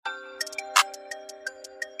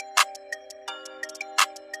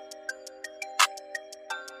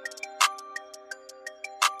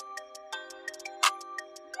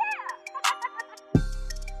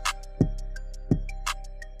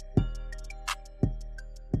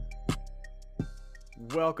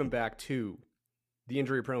Welcome back to the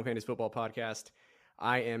Injury Prone Fantasy Football Podcast.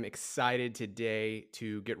 I am excited today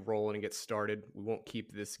to get rolling and get started. We won't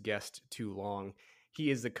keep this guest too long. He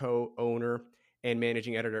is the co-owner and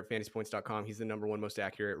managing editor at fantasypoints.com. He's the number one most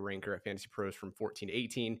accurate ranker at Fantasy Pros from 14 to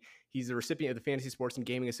 18. He's the recipient of the Fantasy Sports and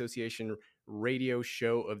Gaming Association Radio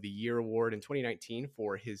Show of the Year Award in 2019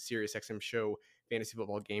 for his SiriusXM show, Fantasy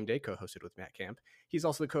Football Game Day, co-hosted with Matt Camp. He's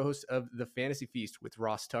also the co-host of The Fantasy Feast with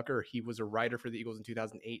Ross Tucker. He was a writer for the Eagles in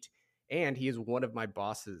 2008, and he is one of my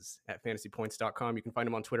bosses at fantasypoints.com. You can find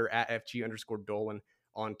him on Twitter at FG_Dolan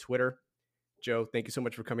on Twitter. Joe, thank you so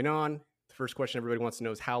much for coming on. The first question everybody wants to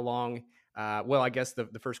know is how long. I guess the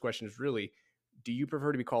first question is really, do you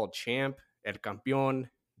prefer to be called Champ, El Campeón,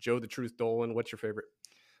 Joe the Truth Dolan? What's your favorite?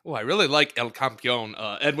 Oh, I really like El Campeón.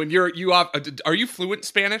 Edwin, are you fluent in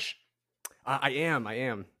Spanish? I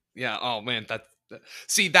am. Yeah. Oh man,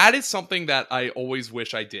 that is something that I always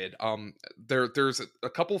wish I did. There's a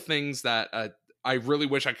couple things that I really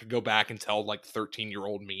wish I could go back and tell like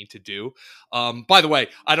 13-year-old me to do. By the way,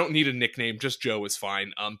 I don't need a nickname; just Joe is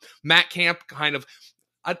fine. Matt Camp kind of.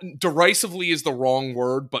 Derisively is the wrong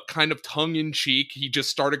word, but kind of tongue in cheek, he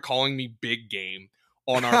just started calling me Big Game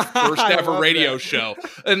on our first ever radio show.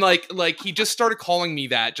 And like he just started calling me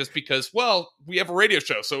that just because, well, we have a radio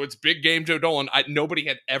show, so it's Big Game Joe Dolan. Nobody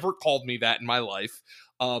had ever called me that in my life.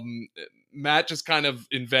 Matt just kind of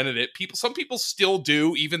invented it. Some people still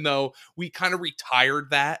do, even though we kind of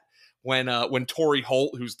retired that when Torrey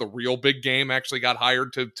Holt, who's the real Big Game, actually got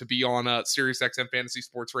hired to be on SiriusXM Fantasy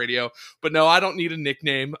Sports Radio. But no, I don't need a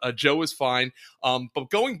nickname. Joe is fine. But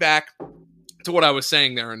going back to what I was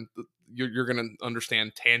saying there, and you're going to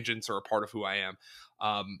understand tangents are a part of who I am.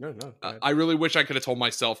 I really wish I could have told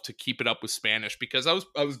myself to keep it up with Spanish because I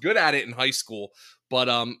was good at it in high school, but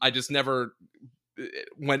I just never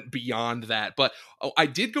went beyond that. But I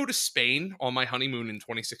did go to Spain on my honeymoon in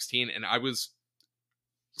 2016, and I was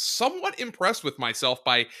somewhat impressed with myself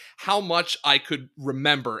by how much I could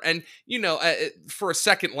remember. And, for a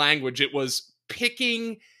second language, it was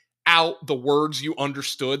picking out the words you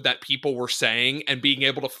understood that people were saying and being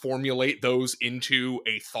able to formulate those into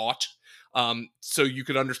a thought. So you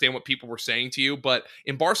could understand what people were saying to you. But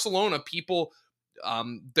in Barcelona, people,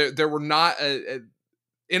 there were not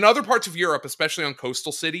in other parts of Europe, especially on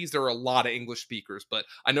coastal cities, there are a lot of English speakers, but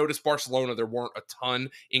I noticed Barcelona, there weren't a ton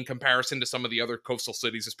in comparison to some of the other coastal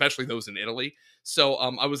cities, especially those in Italy. So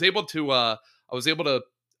I was able to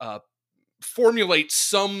formulate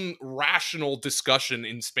some rational discussion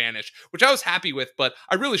in Spanish, which I was happy with, but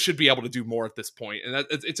I really should be able to do more at this point. And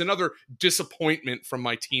it's another disappointment from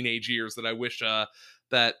my teenage years that I wish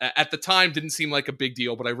that at the time didn't seem like a big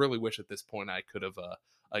deal, but I really wish at this point I could have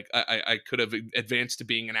I could have advanced to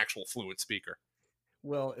being an actual fluent speaker.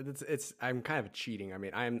 Well, I'm kind of cheating. I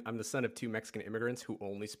mean, I'm the son of two Mexican immigrants who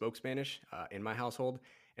only spoke Spanish in my household.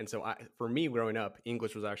 And so for me growing up,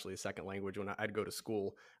 English was actually a second language when I'd go to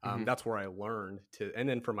school. That's where I learned to. And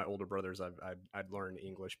then for my older brothers, I'd learned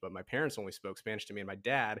English, but my parents only spoke Spanish to me. And my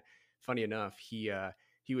dad, funny enough, he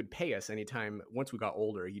would pay us anytime. Once we got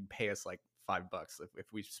older, he'd pay us like $5 if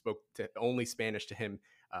we spoke to only Spanish to him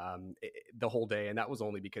the whole day. And that was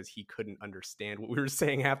only because he couldn't understand what we were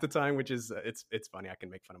saying half the time, which is it's funny. I can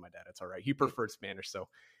make fun of my dad. It's all right. He preferred Spanish. So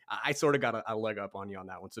I sort of got a leg up on you on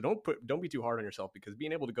that one. So don't be too hard on yourself, because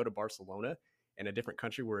being able to go to Barcelona in a different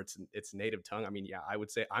country where it's native tongue. I mean, yeah, I would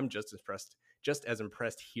say I'm just as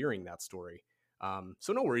impressed hearing that story.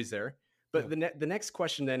 So no worries there. But yeah. The next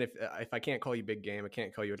question then, if I can't call you Big Game, I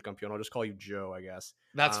can't call you El Campeón, I'll just call you Joe, I guess.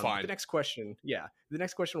 That's fine. The next question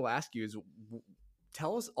we'll ask you is,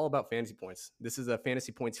 tell us all about Fantasy Points. This is a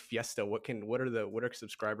Fantasy Points Fiesta. What are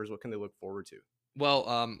subscribers? What can they look forward to?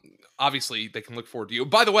 Well, obviously they can look forward to you.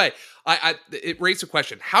 By the way, it raised a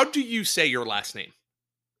question. How do you say your last name?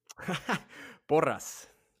 Porras.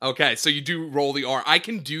 Okay, so you do roll the R. I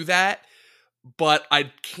can do that, but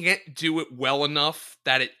I can't do it well enough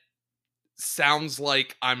that it sounds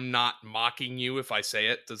like I'm not mocking you if I say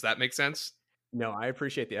it. Does that make sense? No, I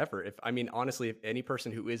appreciate the effort. Honestly, if any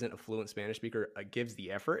person who isn't a fluent Spanish speaker gives the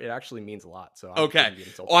effort, it actually means a lot. So okay.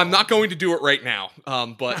 Well, I'm not going to do it right now.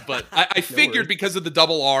 But I figured because of the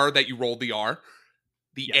double R that you rolled the R,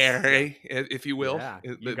 if you will. Yeah,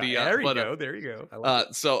 there you go.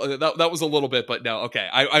 So that was a little bit, but no, okay.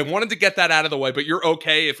 I wanted to get that out of the way, but you're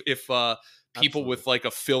okay if people Absolutely. With like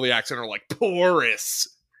a Philly accent are like porous.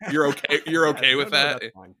 You're okay. You're okay with that.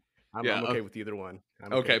 That's fine. I'm okay with either one.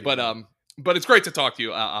 Okay, but it's great to talk to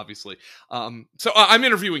you, obviously. So I'm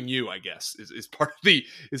interviewing you, I guess, is part of the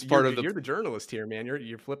You're the journalist here, man.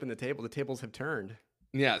 You're flipping the table. The tables have turned.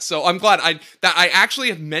 Yeah, so I'm glad I actually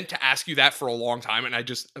have meant to ask you that for a long time, and I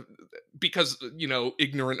just because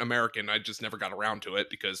ignorant American, I just never got around to it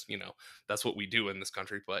because that's what we do in this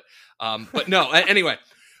country. But no. Anyway,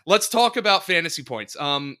 let's talk about fantasy points.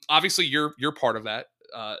 Obviously you're part of that.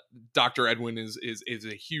 Dr. Edwin is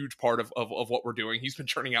a huge part of what we're doing. He's been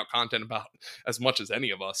churning out content about as much as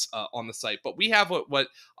any of us on the site. But we have what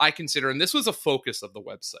I consider, and this was a focus of the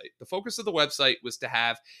website. The focus of the website was to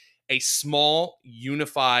have a small,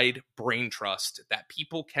 unified brain trust that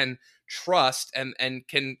people can trust and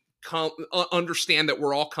can understand that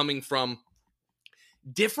we're all coming from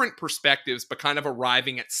different perspectives, but kind of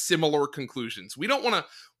arriving at similar conclusions. We don't want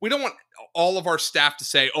all of our staff to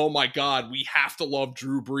say, "Oh my God, we have to love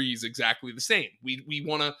Drew Brees exactly the same." We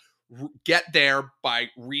want to get there by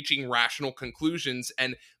reaching rational conclusions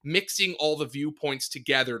and mixing all the viewpoints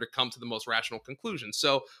together to come to the most rational conclusion.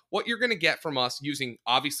 So what you're going to get from us, using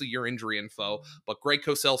obviously your injury info, but Greg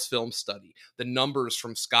Cosell's film study, the numbers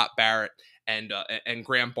from Scott Barrett and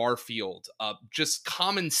Graham Barfield, just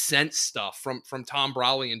common sense stuff from Tom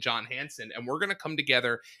Brawley and John Hansen, and we're going to come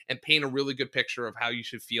together and paint a really good picture of how you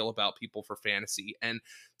should feel about people for fantasy. And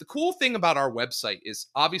the cool thing about our website is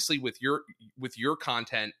obviously with your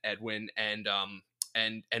content, Edwin, and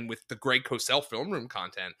with the Greg Cosell Film Room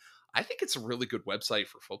content, I think it's a really good website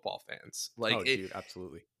for football fans. Oh, dude,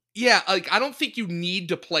 absolutely. Yeah, like I don't think you need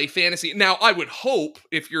to play fantasy. Now, I would hope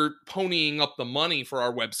if you're ponying up the money for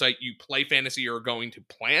our website, you play fantasy or are going to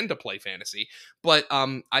plan to play fantasy. But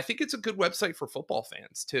I think it's a good website for football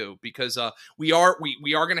fans too, because we are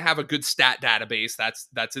going to have a good stat database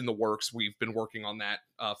that's in the works. We've been working on that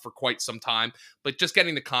for quite some time, but just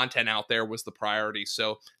getting the content out there was the priority.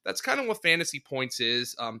 So that's kind of what Fantasy Points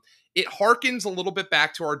is. It harkens a little bit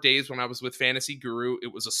back to our days when I was with Fantasy Guru.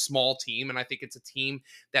 It was a small team, and I think it's a team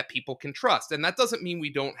that people can trust. And that doesn't mean we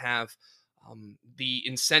don't have the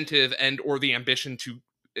incentive and or the ambition to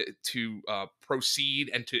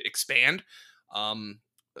proceed and to expand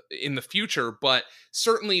in the future. But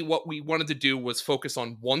certainly what we wanted to do was focus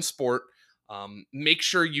on one sport, make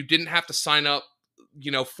sure you didn't have to sign up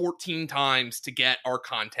 14 times to get our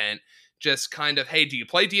content. Just kind of, hey, do you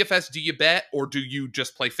play DFS? Do you bet? Or do you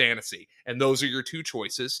just play fantasy? And those are your two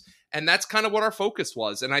choices. And that's kind of what our focus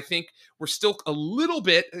was. And I think we're still a little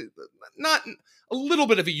bit, not a little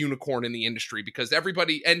bit of a unicorn in the industry, because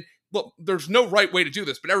everybody, and look, there's no right way to do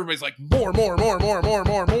this, but everybody's like more.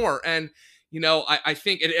 And, I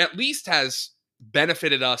think it at least has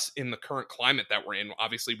benefited us in the current climate that we're in.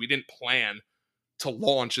 Obviously, we didn't plan to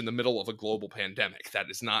launch in the middle of a global pandemic. That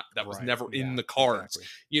was never in the cards.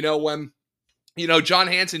 Exactly. When John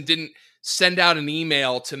Hansen didn't send out an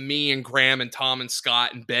email to me and Graham and Tom and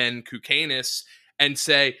Scott and Ben Kukanis and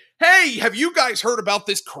say, "Hey, have you guys heard about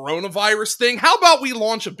this coronavirus thing? How about we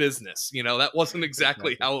launch a business?" That wasn't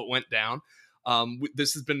exactly how it went down.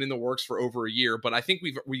 This has been in the works for over a year, but I think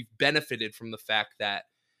we've benefited from the fact that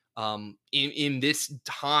in this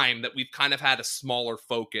time that we've kind of had a smaller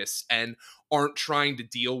focus and aren't trying to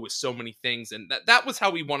deal with so many things. And that was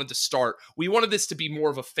how we wanted to start. We wanted this to be more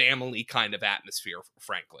of a family kind of atmosphere,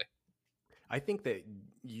 frankly. I think that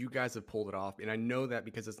you guys have pulled it off, and I know that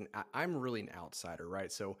because I'm really an outsider,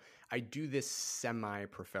 right? So I do this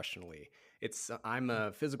semi-professionally. I'm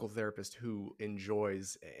a physical therapist who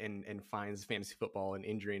enjoys and finds fantasy football and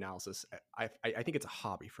injury analysis. I think it's a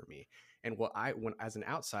hobby for me. And when as an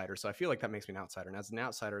outsider, so I feel like that makes me an outsider. And as an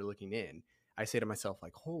outsider looking in, I say to myself,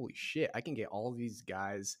 like, holy shit, I can get all these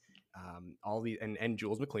guys, and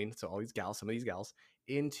Jules McLean, so all these gals, some of these gals,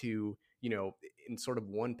 into, in sort of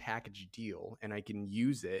one package deal, and I can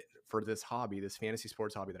use it for this hobby, this fantasy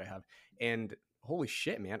sports hobby that I have. And holy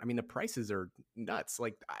shit, man. I mean, the prices are nuts.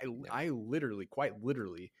 Like I literally, quite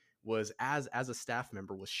literally, was as a staff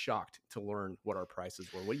member was shocked to learn what our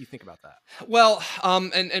prices were. What do you think about that? Well,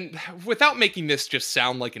 and without making this just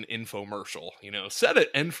sound like an infomercial, set it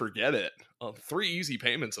and forget it. 3 easy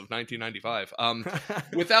payments of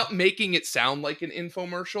 $19.95. Without making it sound like an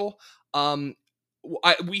infomercial,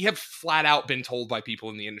 we have flat out been told by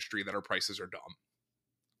people in the industry that our prices are dumb.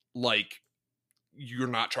 Like, you're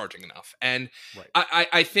not charging enough. And right.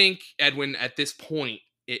 I think, Edwin, at this point,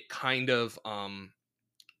 it kind of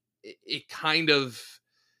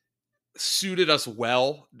suited us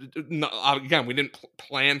well. Again, we didn't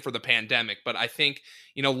plan for the pandemic, but I think,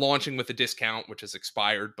 launching with a discount, which has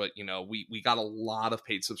expired, but, we got a lot of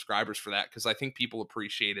paid subscribers for that, because I think people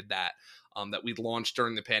appreciated that, that we launched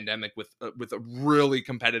during the pandemic with a really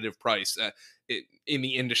competitive price in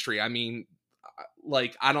the industry. I mean,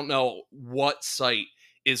 like, I don't know what site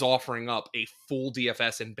is offering up a full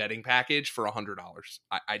DFS and betting package for $100.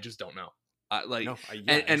 I just don't know. No,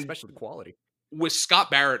 and especially the quality. With Scott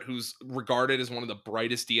Barrett, who's regarded as one of the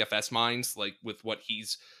brightest DFS minds, like with what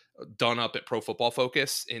he's done up at Pro Football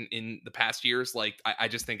Focus in the past years. Like I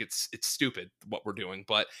just think it's stupid what we're doing.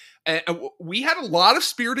 But we had a lot of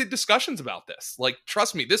spirited discussions about this. Like,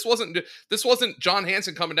 trust me, this wasn't John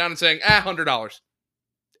Hanson coming down and saying, $100.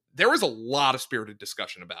 There was a lot of spirited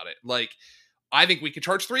discussion about it. Like, I think we could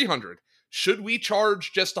charge 300. Should we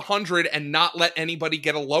charge just 100 and not let anybody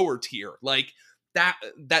get a lower tier? Like that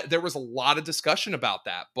there was a lot of discussion about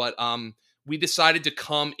that, but we decided to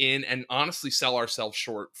come in and honestly sell ourselves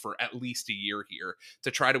short for at least a year here to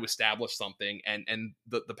try to establish something, and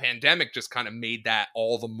the pandemic just kind of made that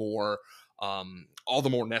all the more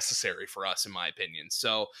necessary for us, in my opinion.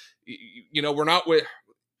 So we're not with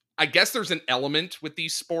I guess there's an element with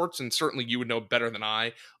these sports, and certainly you would know better than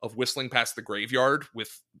I, of whistling past the graveyard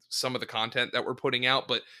with some of the content that we're putting out,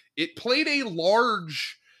 but it played a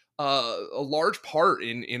large part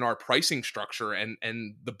in our pricing structure and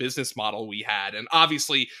the business model we had. And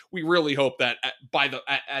obviously we really hope that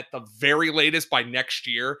at the very latest by next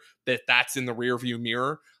year that's in the rearview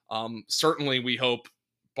mirror. Certainly we hope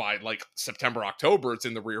by like September, October, it's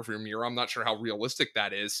in the rearview mirror. I'm not sure how realistic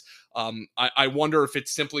that is. I wonder if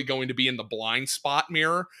it's simply going to be in the blind spot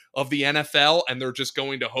mirror of the NFL, and they're just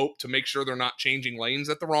going to hope to make sure they're not changing lanes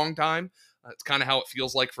at the wrong time. It's kind of how it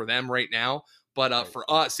feels like for them right now. But Right. for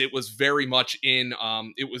us, it was very much in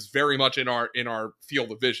our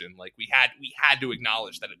field of vision. Like we had to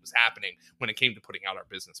acknowledge that it was happening when it came to putting out our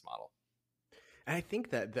business model. And I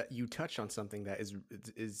think that you touched on something that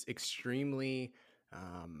is extremely,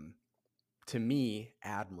 to me,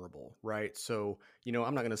 admirable, right? So,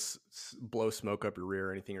 I'm not going to blow smoke up your rear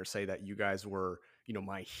or anything, or say that you guys were,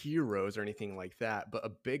 my heroes or anything like that. But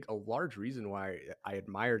a large reason why I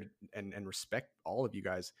admired and respect all of you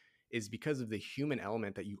guys is because of the human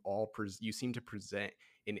element that you seem to present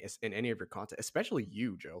in any of your content, especially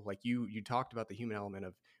you, Joe. Like you talked about the human element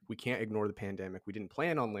of, we can't ignore the pandemic. We didn't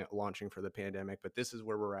plan on launching for the pandemic, but this is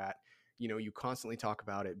where we're at. You constantly talk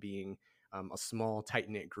about it being a small, tight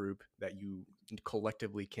knit group that you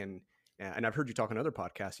collectively can. And I've heard you talk on other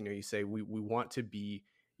podcasts. You say we want to be,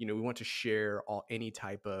 we want to share any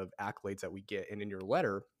type of accolades that we get. And in your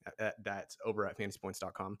letter, that's over at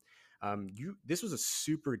fantasypoints.com. This was a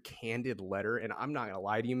super candid letter, and I'm not gonna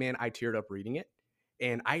lie to you, man. I teared up reading it,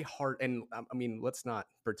 and I mean, let's not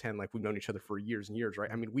pretend like we've known each other for years and years, right?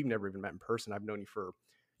 I mean, we've never even met in person. I've known you for,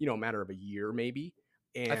 a matter of a year, maybe.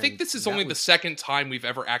 I think And this is that only the was second time we've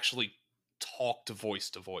ever actually talked to voice,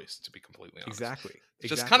 to be completely honest. exactly, It's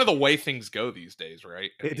just kind of exactly. the way things go these days, right?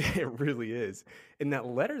 I It, mean, it really is. And that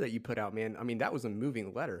letter that you put out, man, I mean, that was a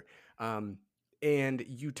moving letter. And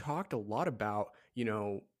you talked a lot about, I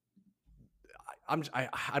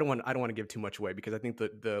don't want to give too much away, because I think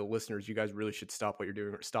the listeners, you guys really should stop what you're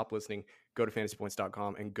doing, or stop listening, go to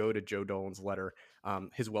fantasypoints.com and go to Joe Dolan's letter,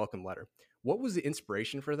 his welcome letter. What was the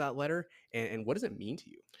inspiration for that letter, and what does it mean to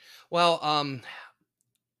you? well,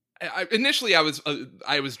 initially I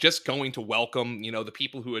was just going to welcome the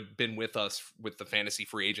people who had been with us with the fantasy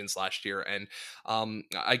free agents last year, and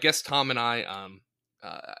I guess Tom and uh,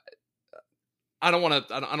 I don't want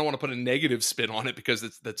to put a negative spin on it,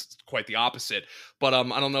 because that's quite the opposite. But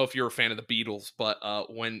I don't know if you're a fan of the Beatles, but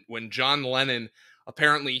when John Lennon,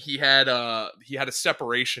 apparently he had a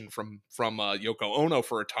separation from Yoko Ono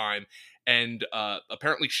for a time, and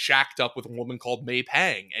apparently shacked up with a woman called May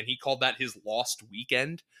Pang, and he called that his lost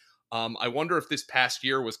weekend. I wonder if this past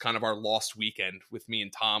year was kind of our lost weekend with me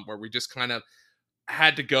and Tom, where we just kind of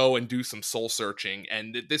had to go and do some soul searching.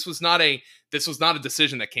 And this was not a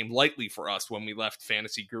decision that came lightly for us when we left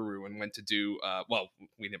Fantasy Guru and went to do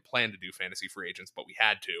we didn't plan to do Fantasy Free Agents, but we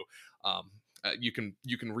had to. You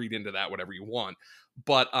can read into that whatever you want,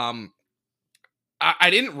 but I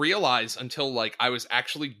didn't realize until like I was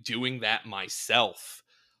actually doing that myself,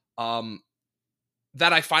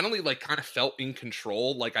 that I finally like kind of felt in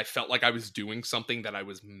control. Like I felt like I was doing something that I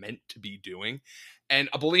was meant to be doing. And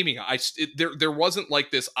believe me, there wasn't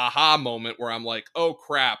like this aha moment where I'm like, oh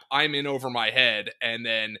crap, I'm in over my head. And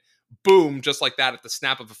then boom, just like that, at the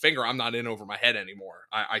snap of a finger, I'm not in over my head anymore.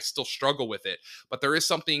 I still struggle with it, but there is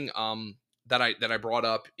something that I brought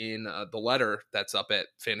up in the letter that's up at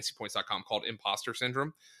fantasypoints.com called imposter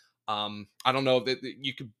syndrome. I don't know that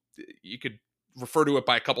you could refer to it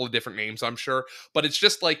by a couple of different names, I'm sure, but it's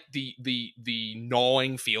just like the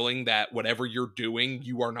gnawing feeling that whatever you're doing,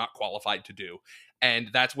 you are not qualified to do. And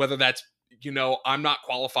that's whether that's, I'm not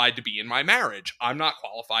qualified to be in my marriage. I'm not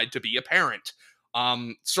qualified to be a parent.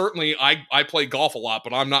 Certainly I play golf a lot,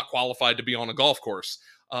 but I'm not qualified to be on a golf course.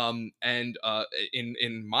 And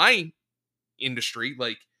in my industry,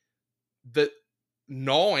 like the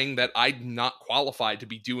knowing that I'm not qualified to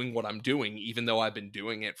be doing what I'm doing, even though I've been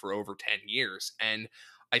doing it for over 10 years. And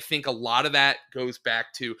I think a lot of that goes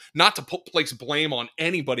back to, not to place blame on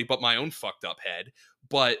anybody but my own fucked up head,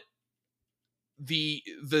 but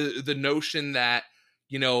the notion that,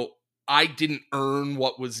 you know, I didn't earn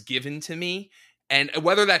what was given to me. And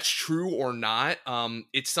whether that's true or not,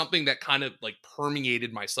 it's something that kind of like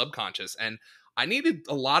permeated my subconscious, and I needed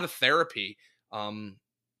a lot of therapy, um,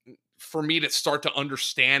 for me to start to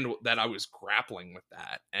understand that I was grappling with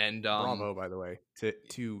that. And Bravo, by the way,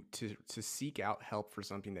 to seek out help for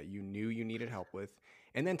something that you knew you needed help with,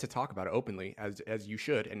 and then to talk about it openly, as you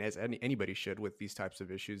should, and as anybody should with these types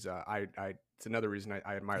of issues. It's another reason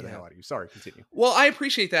I admire the yeah. hell out of you. Sorry, continue. Well, I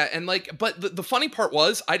appreciate that. And like, but the funny part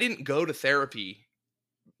was, I didn't go to therapy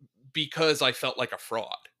because I felt like a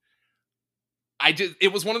fraud.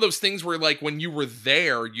 It was one of those things where, like, when you were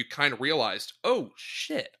there, you kind of realized, oh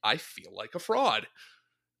shit, I feel like a fraud.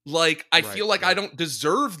 Like, I Right, feel like I right. don't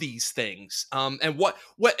deserve these things. And and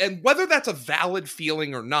whether that's a valid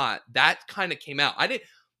feeling or not, that kind of came out. I didn't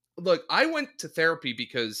look, I went to therapy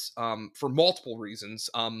because, for multiple reasons.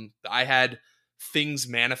 I had things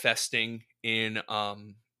manifesting in a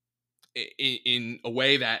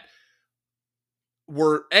way that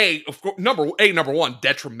were of course, number one,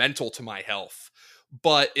 detrimental to my health,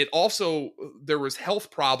 but it also, there was health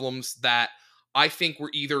problems that I think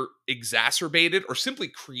were either exacerbated or simply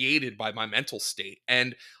created by my mental state.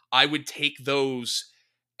 And I would take those,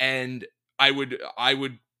 and I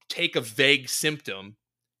would take a vague symptom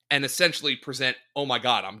and essentially present, oh my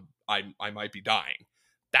god, I might be dying.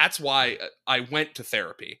 That's why, Right. I went to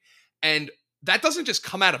therapy. And that doesn't just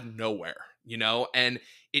come out of nowhere, you know? And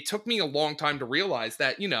it took me a long time to realize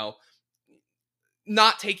that, you know,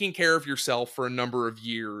 not taking care of yourself for a number of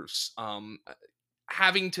years,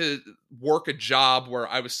 having to work a job where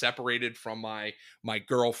I was separated from my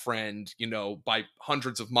girlfriend, you know, by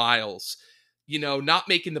hundreds of miles, you know, not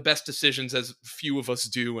making the best decisions, as few of us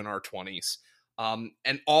do in our 20s.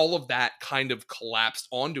 And all of that kind of collapsed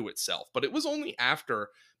onto itself. But it was only after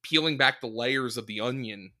peeling back the layers of the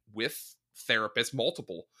onion with therapists,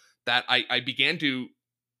 multiple, that I began to,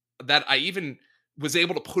 that I even was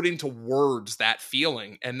able to put into words that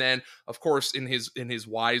feeling. And then, of course, in his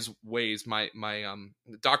wise ways, my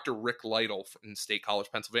Dr. Rick Lytle in State College,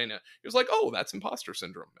 Pennsylvania, he was like, "Oh, that's imposter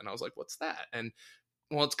syndrome," and I was like, "What's that?" And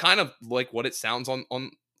well, it's kind of like what it sounds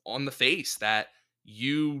on the face, that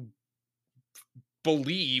you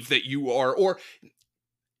believe that you are, or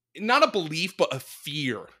not a belief, but a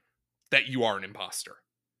fear that you are an imposter.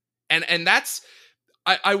 And that's,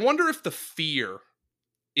 I wonder if the fear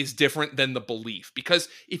is different than the belief, because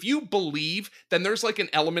if you believe, then there's like an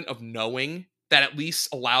element of knowing that at least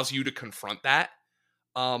allows you to confront that.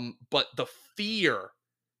 But the fear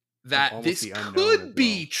Of that almost this the unknown as could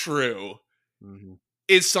be well. true Hmm.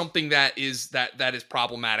 is something that is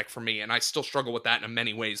problematic for me, and I still struggle with that in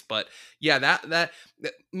many ways. But yeah, that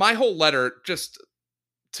my whole letter, just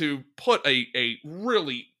to put a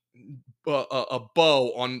really, a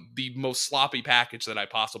bow on the most sloppy package that I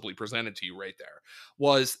possibly presented to you right there,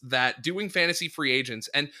 was that doing fantasy free agents,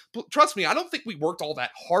 and trust me, I don't think we worked all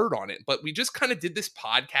that hard on it, but we just kind of did this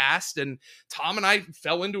podcast, and Tom and I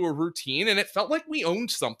fell into a routine, and it felt like we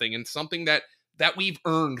owned something, and something that we've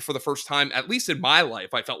earned for the first time, at least in my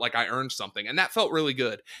life. I felt like I earned something, and that felt really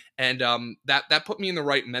good. And that put me in the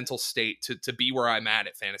right mental state to be where I'm at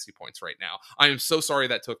Fantasy Points right now. I am so sorry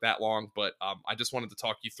that took that long, but I just wanted to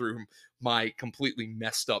talk you through my completely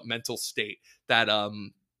messed up mental state that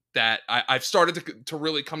I've started to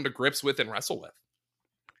really come to grips with and wrestle with.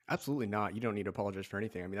 Absolutely not. You don't need to apologize for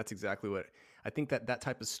anything. I mean, that's exactly what I think, that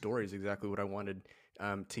type of story is exactly what I wanted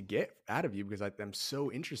to get out of you, because I'm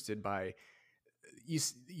so interested by we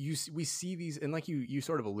see these, and like you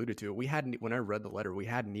sort of alluded to it, we hadn't, when I read the letter, we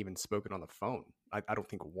hadn't even spoken on the phone. I don't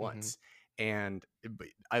think Hmm. once. And but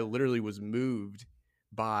I literally was moved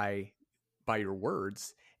by your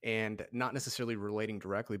words, and not necessarily relating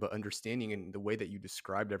directly, but understanding in the way that you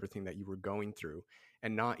described everything that you were going through,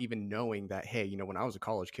 and not even knowing that, hey, when I was a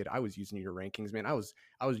college kid, I was using your rankings, man. I was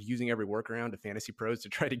using every workaround to Fantasy Pros to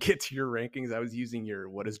try to get to your rankings. I was using your,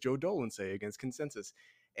 what does Joe Dolan say against consensus,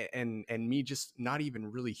 and me just not even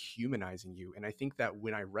really humanizing you. And I think that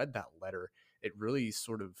when I read that letter, it really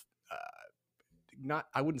sort of, not,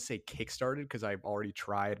 I wouldn't say kickstarted, because I've already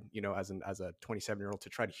tried, as a 27-year-old, to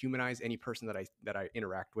try to humanize any person that I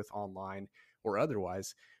interact with online or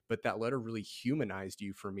otherwise. But that letter really humanized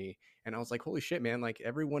you for me, and I was like, holy shit, man! Like,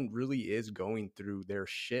 everyone really is going through their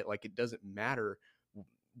shit. Like, it doesn't matter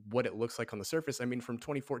what it looks like on the surface. I mean, from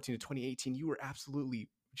 2014 to 2018, you were absolutely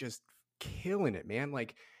just killing it, man.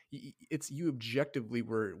 Like, it's, you objectively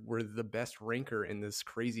were the best ranker in this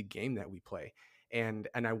crazy game that we play. And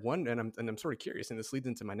I wonder, and I'm sort of curious, and this leads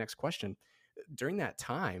into my next question. During that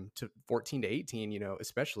time, to 14 to 18,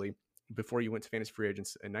 especially before you went to fantasy free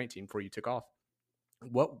agents in 19, before you took off,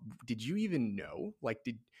 what did you even know? Like,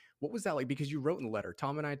 what was that like? Because you wrote in the letter,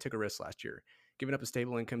 Tom and I took a risk last year, giving up a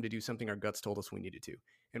stable income to do something our guts told us we needed to.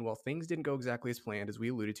 And while things didn't go exactly as planned, as we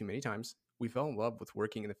alluded to many times, we fell in love with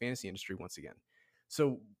working in the fantasy industry once again.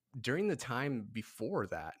 So during the time before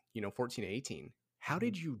that, 14 to 18, how Mhm.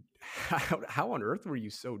 did you, how on earth were you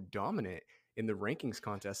so dominant in the rankings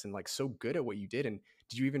contest and like so good at what you did? And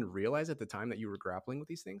did you even realize at the time that you were grappling with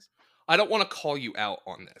these things? I don't want to call you out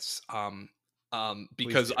on this, Please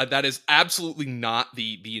because do. that is absolutely not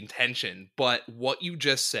the intention. But what you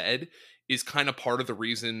just said is kind of part of the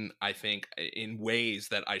reason I think, in ways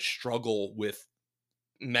that I struggle with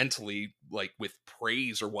mentally, like with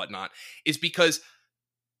praise or whatnot, is because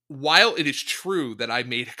while it is true that I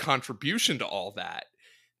made a contribution to all that,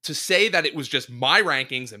 to say that it was just my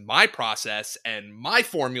rankings and my process and my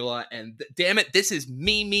formula and damn it, this is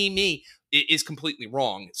me, is completely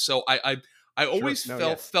wrong. So I Sure. always No, felt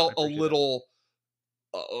yes, I felt a appreciate that. little,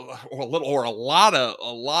 or a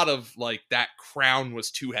lot of like that crown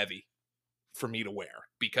was too heavy for me to wear,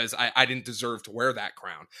 because I didn't deserve to wear that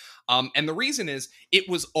crown. And the reason is, it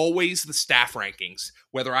was always the staff rankings,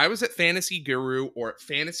 whether I was at Fantasy Guru or at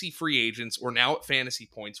Fantasy Free Agents or now at Fantasy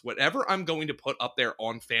Points, whatever I'm going to put up there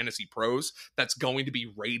on Fantasy Pros that's going to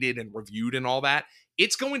be rated and reviewed and all that,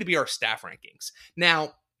 it's going to be our staff rankings.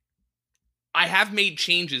 Now, I have made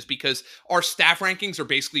changes because our staff rankings are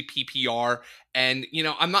basically PPR. And,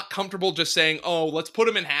 I'm not comfortable just saying, oh, let's put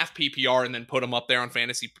them in half PPR and then put them up there on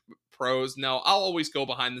Fantasy Pros. No, I'll always go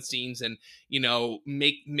behind the scenes and,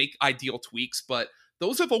 make ideal tweaks. But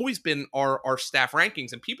those have always been our staff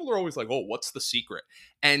rankings. And people are always like, oh, what's the secret?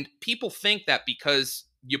 And people think that because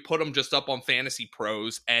you put them just up on Fantasy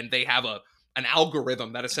Pros and they have an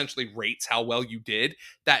algorithm that essentially rates how well you did,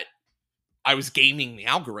 that I was gaming the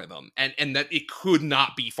algorithm, and that it could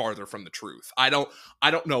not be farther from the truth. I don't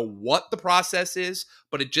know what the process is,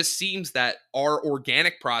 but it just seems that our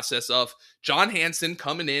organic process of John Hansen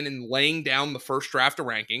coming in and laying down the first draft of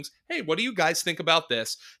rankings. Hey, what do you guys think about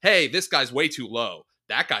this? Hey, this guy's way too low.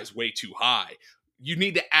 That guy's way too high. You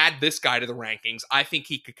need to add this guy to the rankings. I think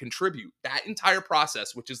he could contribute. That entire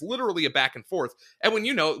process, which is literally a back and forth. And when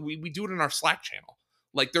we do it in our Slack channel.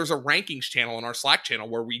 Like, there's a rankings channel in our Slack channel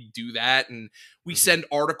where we do that, and we Hmm. send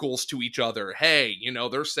articles to each other. Hey,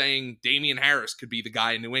 they're saying Damian Harris could be the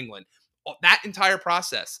guy in New England. That entire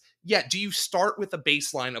process. Yeah, do you start with a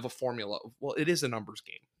baseline of a formula? Well, it is a numbers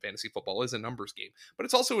game. Fantasy football is a numbers game, but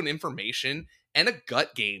it's also an information and a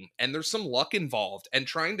gut game, and there's some luck involved, and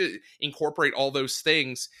trying to incorporate all those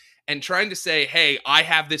things and trying to say, hey, I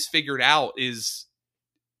have this figured out is,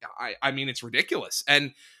 I mean, it's ridiculous.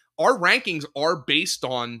 And our rankings are based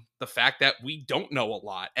on the fact that we don't know a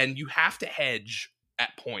lot, and you have to hedge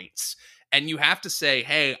at points. And you have to say,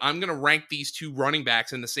 hey, I'm going to rank these two running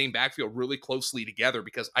backs in the same backfield really closely together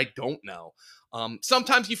because I don't know.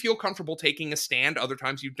 Sometimes you feel comfortable taking a stand, other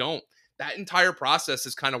times you don't. That entire process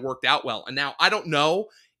has kind of worked out well. And now I don't know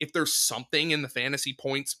if there's something in the fantasy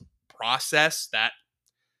points process that,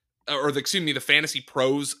 or the Fantasy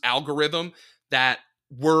Pros algorithm that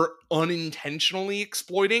we're unintentionally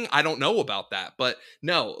exploiting. I don't know about that, but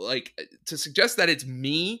no, like, to suggest that it's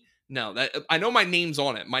me, no, that I know my name's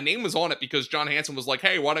on it. My name was on it because John Hansen was like,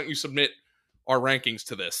 hey, why don't you submit our rankings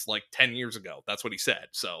to this like 10 years ago? That's what he said.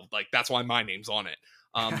 So, like, that's why my name's on it.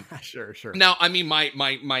 Sure, sure. Now, I mean,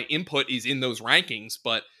 my input is in those rankings,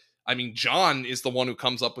 but I mean, John is the one who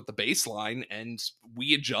comes up with the baseline, and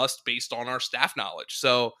we adjust based on our staff knowledge.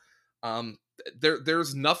 So,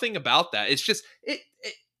 there's nothing about that. It's just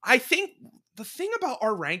I think the thing about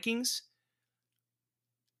our rankings,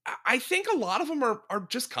 I think a lot of them are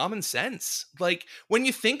just common sense. Like, when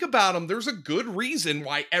you think about them, there's a good reason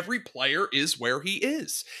why every player is where he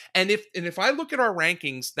is. And if I look at our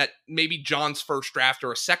rankings, that maybe John's first draft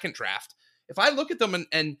or a second draft, if I look at them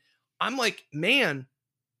and I'm like, man,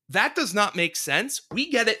 that does not make sense, we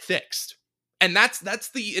get it fixed. And that's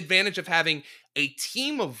the advantage of having a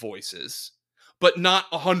team of voices, but not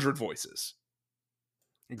 100 voices.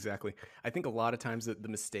 Exactly. I think a lot of times the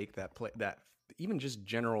mistake that even just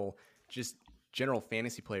general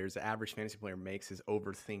fantasy players, the average fantasy player makes is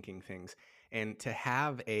overthinking things. And to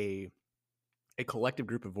have a collective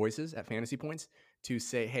group of voices at fantasy points to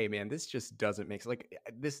say, hey man, this just doesn't make sense. Like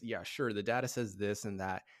this, yeah, sure, the data says this and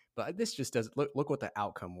that, but this just doesn't look what the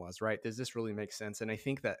outcome was, right? Does this really make sense? And I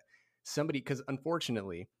think that somebody, because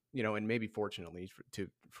unfortunately, and maybe fortunately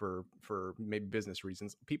for maybe business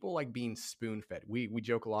reasons, people like being spoon fed. We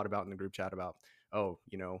joke a lot about in the group chat about oh,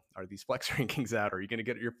 are these flex rankings out? Are you going to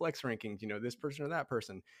get your flex rankings? This person or that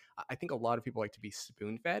person. I think a lot of people like to be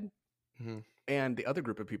spoon fed. Mhm. And the other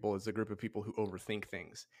group of people is a group of people who overthink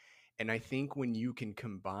things. And I think when you can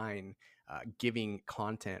combine giving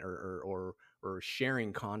content or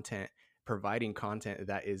sharing content, providing content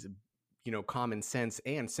that is common sense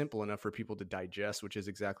and simple enough for people to digest, which is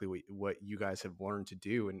exactly what you guys have learned to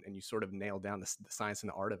do, and you sort of nailed down the science and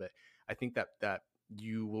the art of it. I think that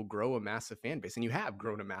you will grow a massive fan base, and you have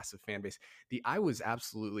grown a massive fan base. I was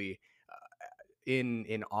absolutely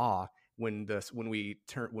in awe when we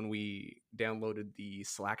downloaded the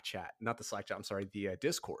Slack chat, not the Slack chat, I'm sorry, the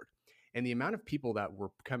Discord, and the amount of people that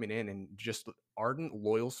were coming in and just ardent,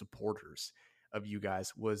 loyal supporters of you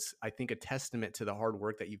guys was, I think, a testament to the hard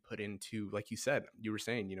work that you put into, like you said, you were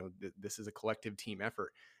saying, this is a collective team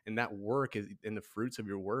effort, and that work is, and the fruits of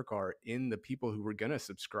your work are in the people who were going to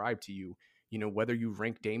subscribe to you. Whether you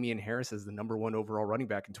rank Damian Harris as the number one overall running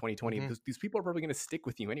back in 2020, Mhm. these people are probably going to stick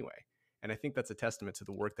with you anyway. And I think that's a testament to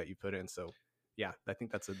the work that you put in. So yeah, I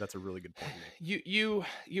think that's a really good point to make. You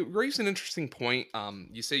raise an interesting point.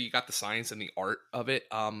 You say you got the science and the art of it.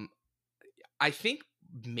 I think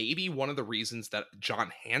maybe one of the reasons that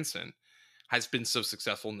John Hansen has been so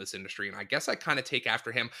successful in this industry, and I guess I kind of take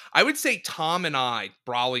after him. I would say Tom and I,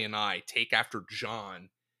 Brawley and I, take after John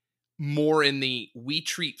more in the we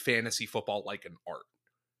treat fantasy football like an art.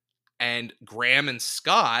 And Graham and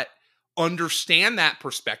Scott understand that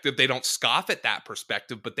perspective. They don't scoff at that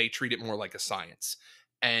perspective, but they treat it more like a science.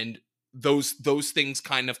 And those things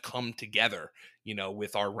kind of come together,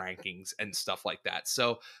 with our rankings and stuff like that.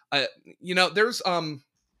 So, there's I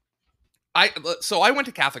went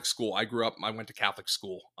to Catholic school. I went to Catholic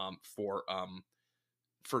school for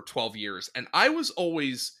 12 years, and I was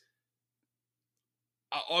always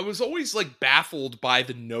like baffled by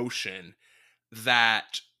the notion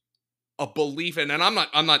that a belief, and I'm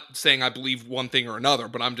not saying I believe one thing or another,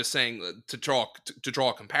 but I'm just saying to draw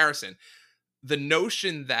a comparison. The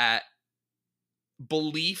notion that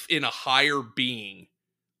belief in a higher being,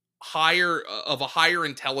 of a higher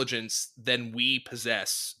intelligence than we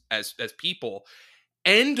possess as people,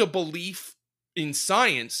 and a belief in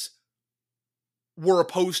science were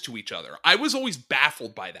opposed to each other. I was always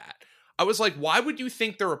baffled by that. I was like, why would you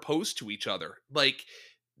think they're opposed to each other? Like,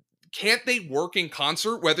 can't they work in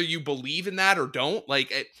concert whether you believe in that or don't?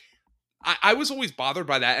 Like, I was always bothered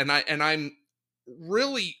by that, and I'm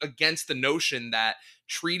really against the notion that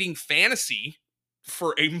treating fantasy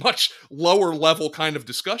for a much lower level kind of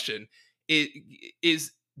discussion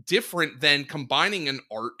is different than combining an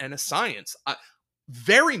art and a science.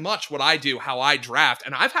 Very much what I do, how I draft,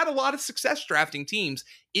 and I've had a lot of success drafting teams,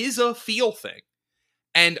 is a feel thing.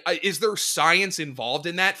 And is there science involved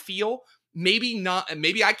in that feel? Maybe not. And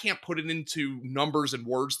maybe I can't put it into numbers and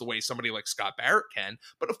words the way somebody like Scott Barrett can.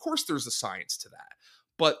 But of course, there's a science to that.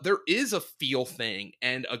 But there is a feel thing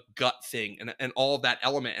and a gut thing and all of that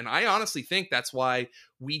element. And I honestly think that's why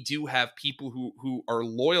we do have people who are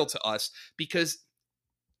loyal to us, because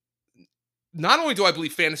not only do I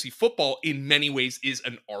believe fantasy football in many ways is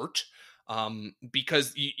an art,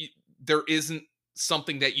 because there isn't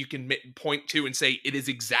something that you can point to and say it is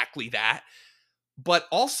exactly that. But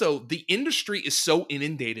also, the industry is so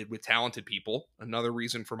inundated with talented people, another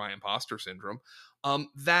reason for my imposter syndrome,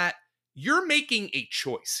 that you're making a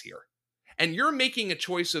choice here. And you're making a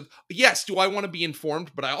choice of, yes, do I want to be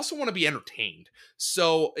informed, but I also want to be entertained.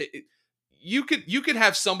 So you could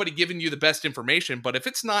have somebody giving you the best information, but if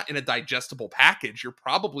it's not in a digestible package, you're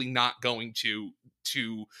probably not going to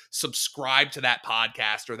subscribe to that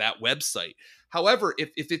podcast or that website. However,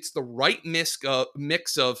 if it's the right mix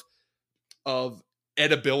of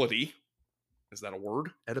edibility, is that a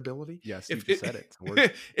word? Edibility? Yes, you If just said it. It's a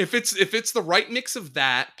word. if it's the right mix of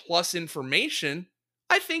that plus information,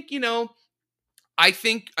 I think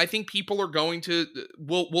I think people are going to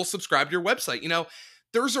will subscribe to your website.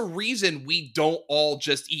 There's a reason we don't all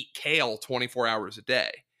just eat kale 24 hours a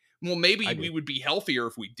day. Well, I maybe do. we would be healthier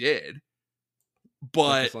if we did,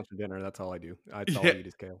 but Breakfast, lunch, and dinner. That's all I do. That's all I yeah, eat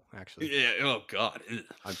is kale. Actually, yeah, oh god. Ugh.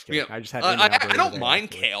 I'm just Yeah, kidding. I just had I, In-N-Out I I burger don't today. mind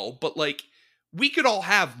Actually, kale, but like we could all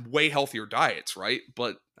have way healthier diets, right?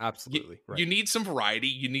 But you, absolutely you right. need some variety,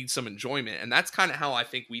 you need some enjoyment, and that's kind of how I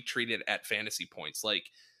think we treat it at Fantasy Points. Like,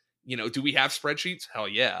 do we have spreadsheets? Hell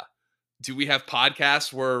yeah. Do we have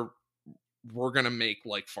podcasts where we're gonna make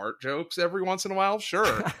like fart jokes every once in a while?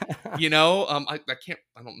 Sure. I can't.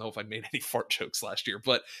 I don't know if I made any fart jokes last year,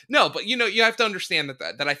 but no. But you have to understand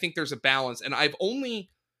that I think there's a balance, and I've only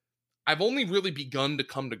really begun to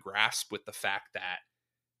come to grasp with the fact that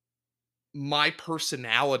my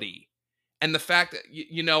personality and the fact that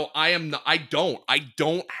I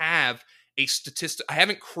don't have I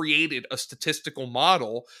haven't created a statistical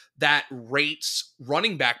model that rates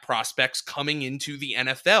running back prospects coming into the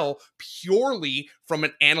NFL purely from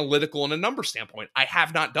an analytical and a number standpoint. I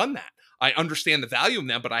have not done that. I understand the value of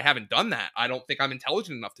them, but I haven't done that. I don't think I'm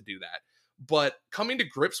intelligent enough to do that. But coming to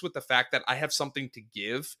grips with the fact that I have something to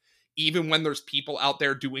give, even when there's people out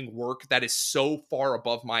there doing work that is so far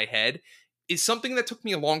above my head, is something that took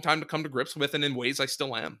me a long time to come to grips with, and in ways I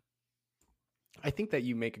still am. I think that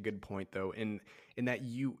you make a good point though, in that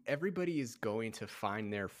everybody is going to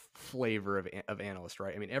find their flavor of analyst,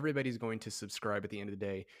 right? I mean, everybody's going to subscribe at the end of the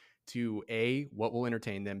day to A, what will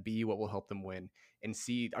entertain them, B, what will help them win, and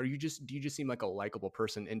C, do you just seem like a likable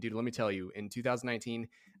person? And dude, let me tell you, in 2019,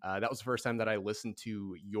 that was the first time that I listened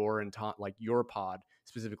to your and Tom, like your pod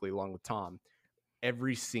specifically, along with Tom,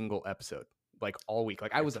 every single episode, like all week.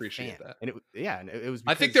 Like I I was a fan, appreciate that. and it was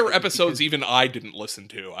I think because there were episodes even I didn't listen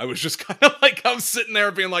to. I was just kind of like, I'm sitting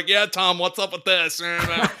there being like, yeah, Tom, what's up with this?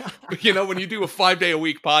 When you do a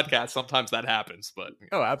 5-day-a-week podcast, sometimes that happens. But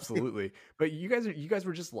Oh, absolutely. But you guys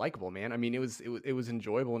were just likable, man. I mean, it was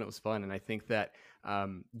enjoyable and it was fun. And I think that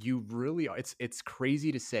you really are. It's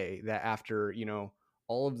crazy to say that after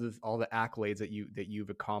all the accolades that you've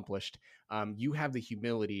accomplished, you have the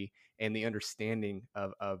humility and the understanding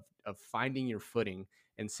of finding your footing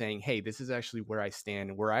and saying, hey, this is actually where I stand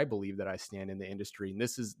and where I believe that I stand in the industry, and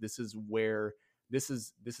this is where this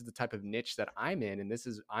is the type of niche that I'm in, and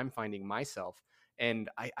I'm finding myself. And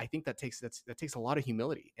I think that takes a lot of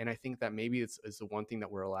humility. And I think that maybe it's the one thing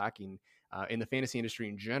that we're lacking in the fantasy industry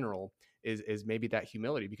in general is maybe that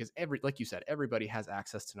humility, because like you said, everybody has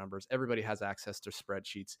access to numbers, everybody has access to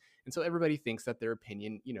spreadsheets, and so everybody thinks that their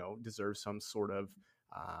opinion, deserves some sort of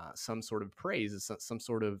praise, some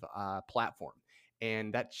sort of platform.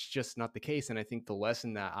 And that's just not the case. And I think the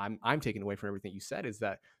lesson that I'm taking away from everything you said is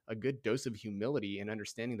that a good dose of humility and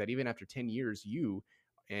understanding that even after 10 years, you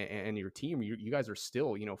and your team, you guys are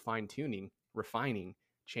still, fine tuning, refining,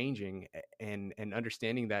 changing, and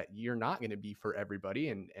understanding that you're not going to be for everybody.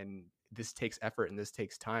 And this takes effort and this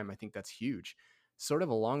takes time. I think that's huge. Sort of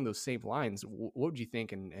along those same lines, what would you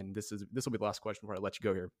think? And this will be the last question before I let you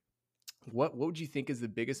go here. What would you think is the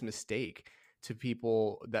biggest mistake to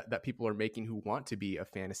people that people are making who want to be a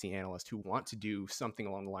fantasy analyst, who want to do something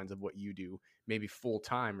along the lines of what you do, maybe full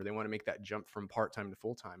time, or they want to make that jump from part time to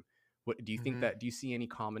full time? What do you think Mhm. that? Do you see any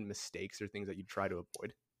common mistakes or things that you try to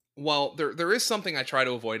avoid? Well, there is something I try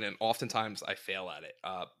to avoid, and oftentimes I fail at it.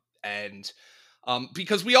 And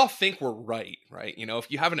Because we all think we're right, right?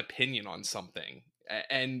 If you have an opinion on something,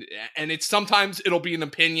 and it's sometimes it'll be an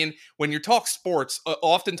opinion when you talk sports.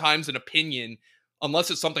 Oftentimes, an opinion, unless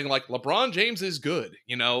it's something like LeBron James is good,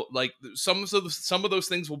 like some of those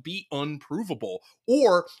things will be unprovable,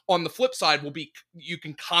 or on the flip side, will be you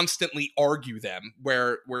can constantly argue them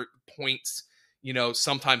where points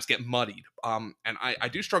sometimes get muddied. And I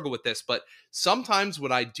do struggle with this, but sometimes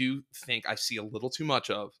what I do think I see a little too much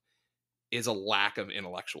of is a lack of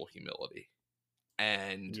intellectual humility.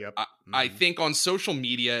 And Yep. I Mm-hmm. think on social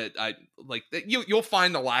media, I like that you'll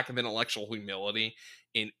find the lack of intellectual humility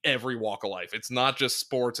in every walk of life. It's not just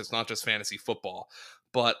sports, it's not just fantasy football,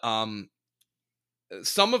 but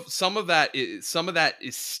some of that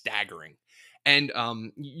is staggering. And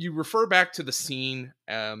you refer back to the scene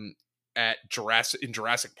at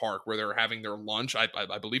Jurassic Park where they're having their lunch. I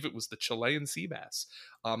believe it was the Chilean sea bass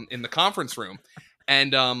in the conference room,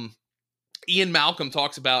 and Ian Malcolm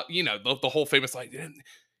talks about the whole famous like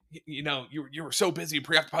you were so busy and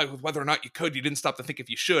preoccupied with whether or not you could, you didn't stop to think if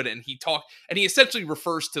you should. And he essentially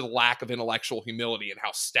refers to the lack of intellectual humility and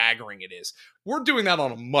how staggering it is. We're doing that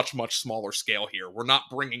on a much, much smaller scale here. We're not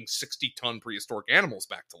bringing 60-ton prehistoric animals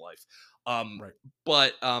back to life. Um, Right.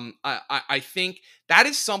 but I think that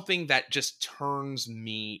is something that just turns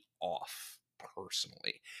me off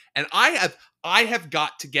personally. And I have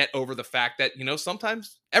got to get over the fact that,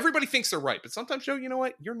 sometimes everybody thinks they're right, but sometimes, Joe, you know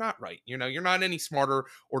what? You're not right. You're not any smarter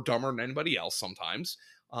or dumber than anybody else sometimes.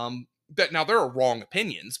 That now there are wrong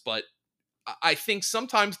opinions, but I think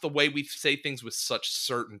sometimes the way we say things with such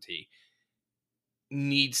certainty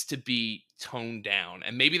needs to be toned down.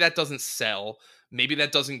 And maybe that doesn't sell. Maybe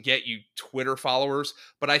that doesn't get you Twitter followers,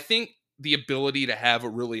 but I think the ability to have a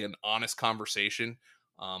really an honest conversation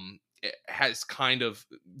it has kind of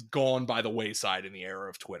gone by the wayside in the era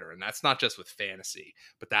of Twitter. And that's not just with fantasy,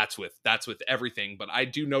 but that's with everything. But I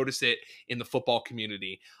do notice it in the football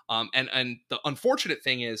community. And the unfortunate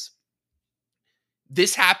thing is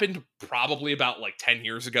this happened probably about like 10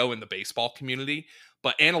 years ago in the baseball community,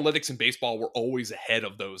 but analytics in baseball were always ahead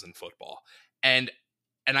of those in football. And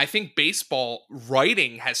I think baseball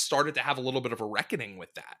writing has started to have a little bit of a reckoning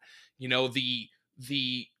with that.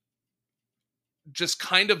 The just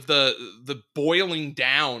kind of the boiling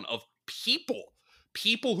down of people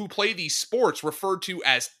who play these sports referred to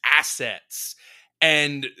as assets.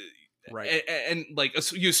 And Right. and like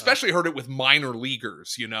you Uh, especially heard it with minor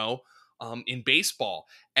leaguers, in baseball.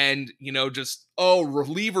 And just, oh,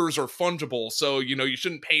 relievers are fungible, so you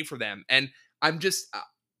shouldn't pay for them. And I'm just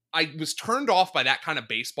I was turned off by that kind of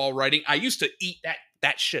baseball writing. I used to eat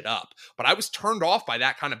that shit up, but I was turned off by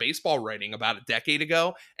that kind of baseball writing about a decade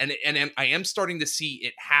ago. And I am starting to see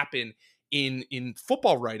it happen in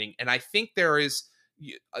football writing. And I think there is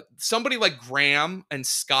somebody like Graham and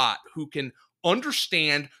Scott who can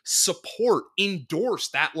understand, support, endorse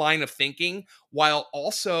that line of thinking, while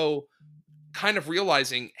also kind of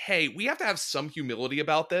realizing, hey, we have to have some humility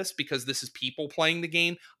about this because this is people playing the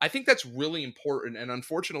game. I think that's really important. And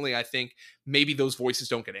unfortunately, I think maybe those voices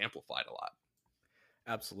don't get amplified a lot.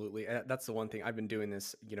 Absolutely. That's the one thing I've been doing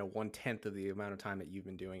this, 1/10 of the amount of time that you've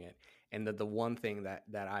been doing it. And the one thing that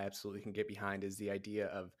I absolutely can get behind is the idea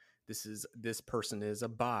of this person is a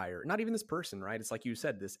buy, or not even this person, right? It's like you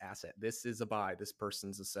said, this asset. This is a buy, this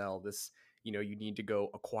person's a sell. This, you need to go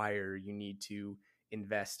acquire, you need to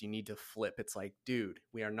invest, you need to flip. It's like, dude,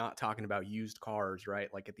 we are not talking about used cars, right?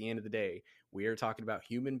 Like at the end of the day, we are talking about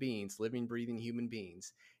human beings, living, breathing human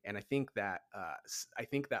beings. And I think that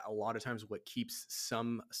a lot of times what keeps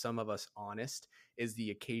some of us honest is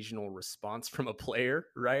the occasional response from a player,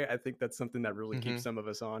 right? I think that's something that really Mm-hmm. keeps some of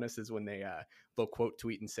us honest, is when they'll quote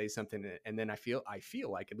tweet and say something, and then I feel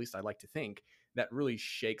like, at least I like to think, that really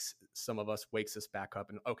shakes some of us, wakes us back up,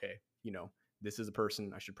 and okay, this is a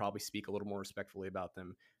person, I should probably speak a little more respectfully about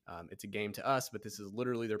them. It's a game to us, but this is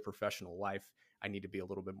literally their professional life. I need to be a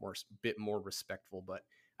little bit more respectful. But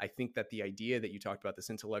I think that the idea that you talked about,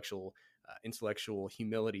 this intellectual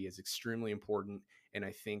humility, is extremely important. And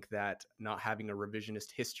I think that not having a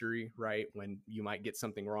revisionist history, right, when you might get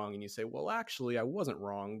something wrong and you say, well, actually, I wasn't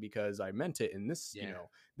wrong because I meant it in this, Yeah.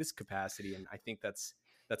 this capacity. And I think that's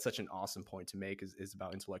such an awesome point to make, is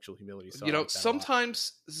about intellectual humility. So I like that a lot.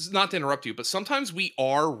 Sometimes, not to interrupt you, but sometimes we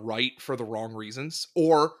are right for the wrong reasons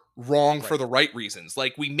or wrong for Right. the right reasons.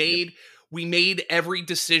 Like Yep. we made every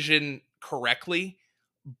decision correctly,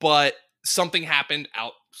 but something happened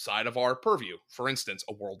outside of our purview. For instance,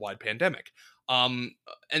 a worldwide pandemic. And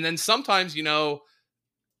then sometimes,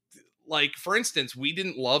 like for instance, we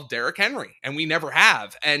didn't love Derrick Henry, and we never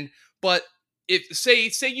have. But if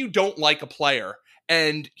say you don't like a player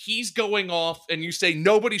and he's going off and you say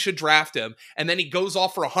nobody should draft him, and then he goes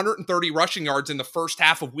off for 130 rushing yards in the first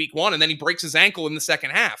half of week 1, and then he breaks his ankle in the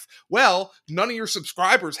second half. Well, none of your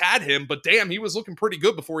subscribers had him, but damn, he was looking pretty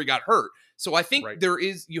good before he got hurt. So I think Right.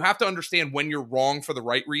 you have to understand when you're wrong for the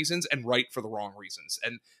right reasons and right for the wrong reasons.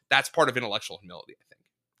 And that's part of intellectual humility, I think.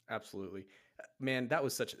 Absolutely. Man, that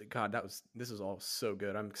was such a God. This is all so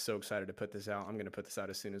good. I'm so excited to put this out. I'm going to put this out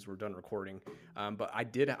as soon as we're done recording. But I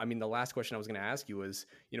mean, the last question I was going to ask you was,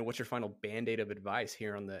 what's your final band-aid of advice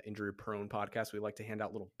here on the Injury Prone podcast? We like to hand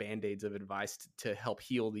out little band-aids of advice to help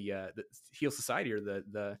heal heal society, or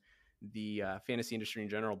the fantasy industry in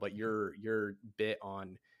general. But your bit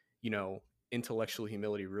on, intellectual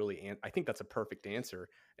humility, really, and I think that's a perfect answer.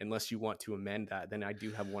 Unless you want to amend that, then I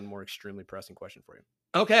do have one more extremely pressing question for you.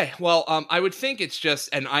 Okay, well, I would think it's just,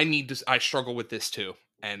 and I struggle with this too,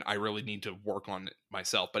 and I really need to work on it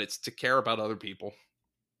myself, but it's to care about other people.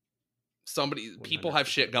 People have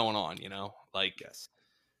shit 100%. going on, like Yes.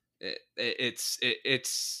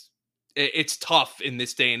 it's tough in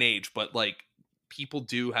this day and age, but like people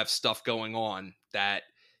do have stuff going on that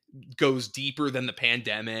goes deeper than the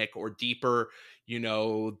pandemic, or deeper,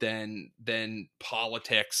 than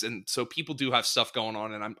politics. And so people do have stuff going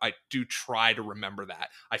on, and I do try to remember that.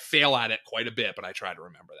 I fail at it quite a bit, but I try to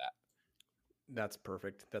remember that. That's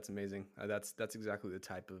perfect. That's amazing. That's exactly the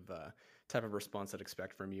type of response I'd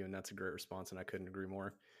expect from you, and that's a great response, and I couldn't agree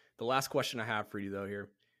more. The last question I have for you, though, here,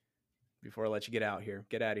 before I let you get out of here.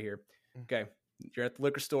 Okay, you're at the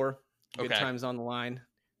liquor store. Good Okay. times on the line.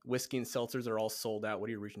 Whiskey and seltzers are all sold out. What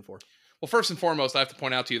are you reaching for? Well, first and foremost, I have to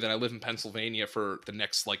point out to you that I live in Pennsylvania for the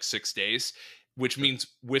next like 6 days, which Sure. means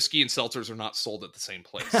whiskey and seltzers are not sold at the same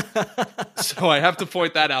place. So I have to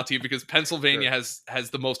point that out to you, because Pennsylvania Sure. has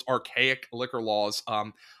the most archaic liquor laws.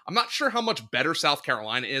 I'm not sure how much better South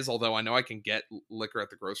Carolina is, although I know I can get liquor at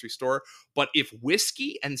the grocery store. But if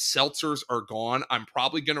whiskey and seltzers are gone, I'm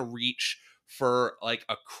probably going to reach for like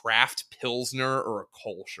a craft pilsner or a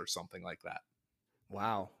Kolsch or something like that.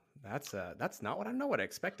 Wow. That's not what I know what I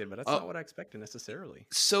expected, but that's Uh, not what I expected necessarily.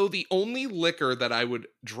 so the only liquor that I would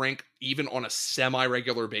drink even on a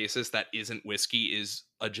semi-regular basis that isn't whiskey is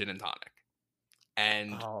a gin and tonic.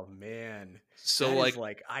 And Oh man, so that is like,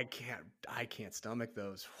 like I can't stomach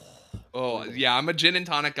those. oh Brutal. yeah, I'm a gin and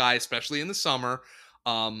tonic guy, especially in the summer.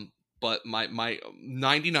 But my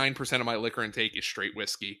 99% of my liquor intake is straight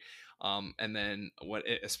whiskey. And then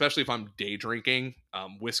especially if I'm day drinking,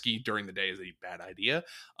 whiskey during the day is a bad idea.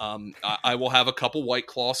 I will have a couple White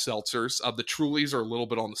Claw seltzers. The Trulies are a little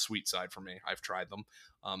bit on the sweet side for me. I've tried them.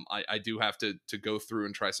 I do have to go through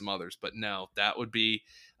and try some others, but no, that would be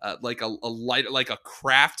like a light, like a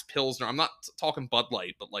craft pilsner. I'm not talking Bud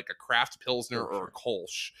Light, but like a craft pilsner Sure, or sure. a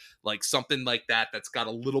Kolsch, like something like that that's got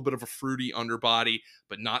a little bit of a fruity underbody,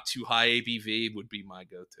 but not too high ABV would be my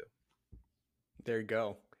go-to. There you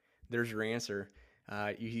go. There's your answer.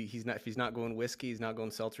 He's not if he's not going whiskey, he's not going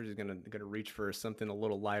seltzers. He's gonna reach for something a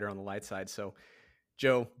little lighter on the light side. So,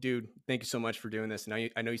 Joe, dude, thank you so much for doing this. Now,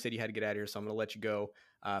 I know you said you had to get out of here, so I'm gonna let you go.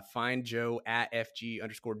 Find Joe at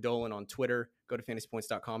FG_Dolan on Twitter. Go to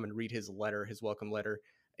fantasypoints.com and read his letter, his welcome letter,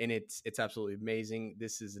 and it's absolutely amazing.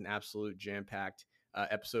 This is an absolute jam packed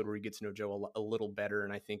episode where you get to know Joe a little better,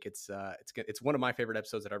 and I think it's one of my favorite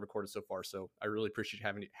episodes that I've recorded so far. So I really appreciate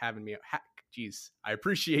having me. Jeez, I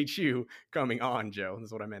appreciate you coming on, Joe.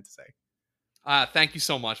 That's what I meant to say. Thank you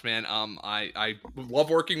so much, man. I love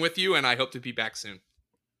working with you, and I hope to be back soon.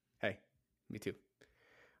 Hey, me too.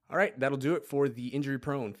 All right, that'll do it for the Injury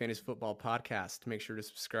Prone Fantasy Football Podcast. Make sure to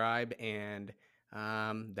subscribe, and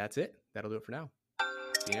that's it. That'll do it for now.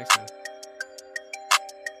 See you next time.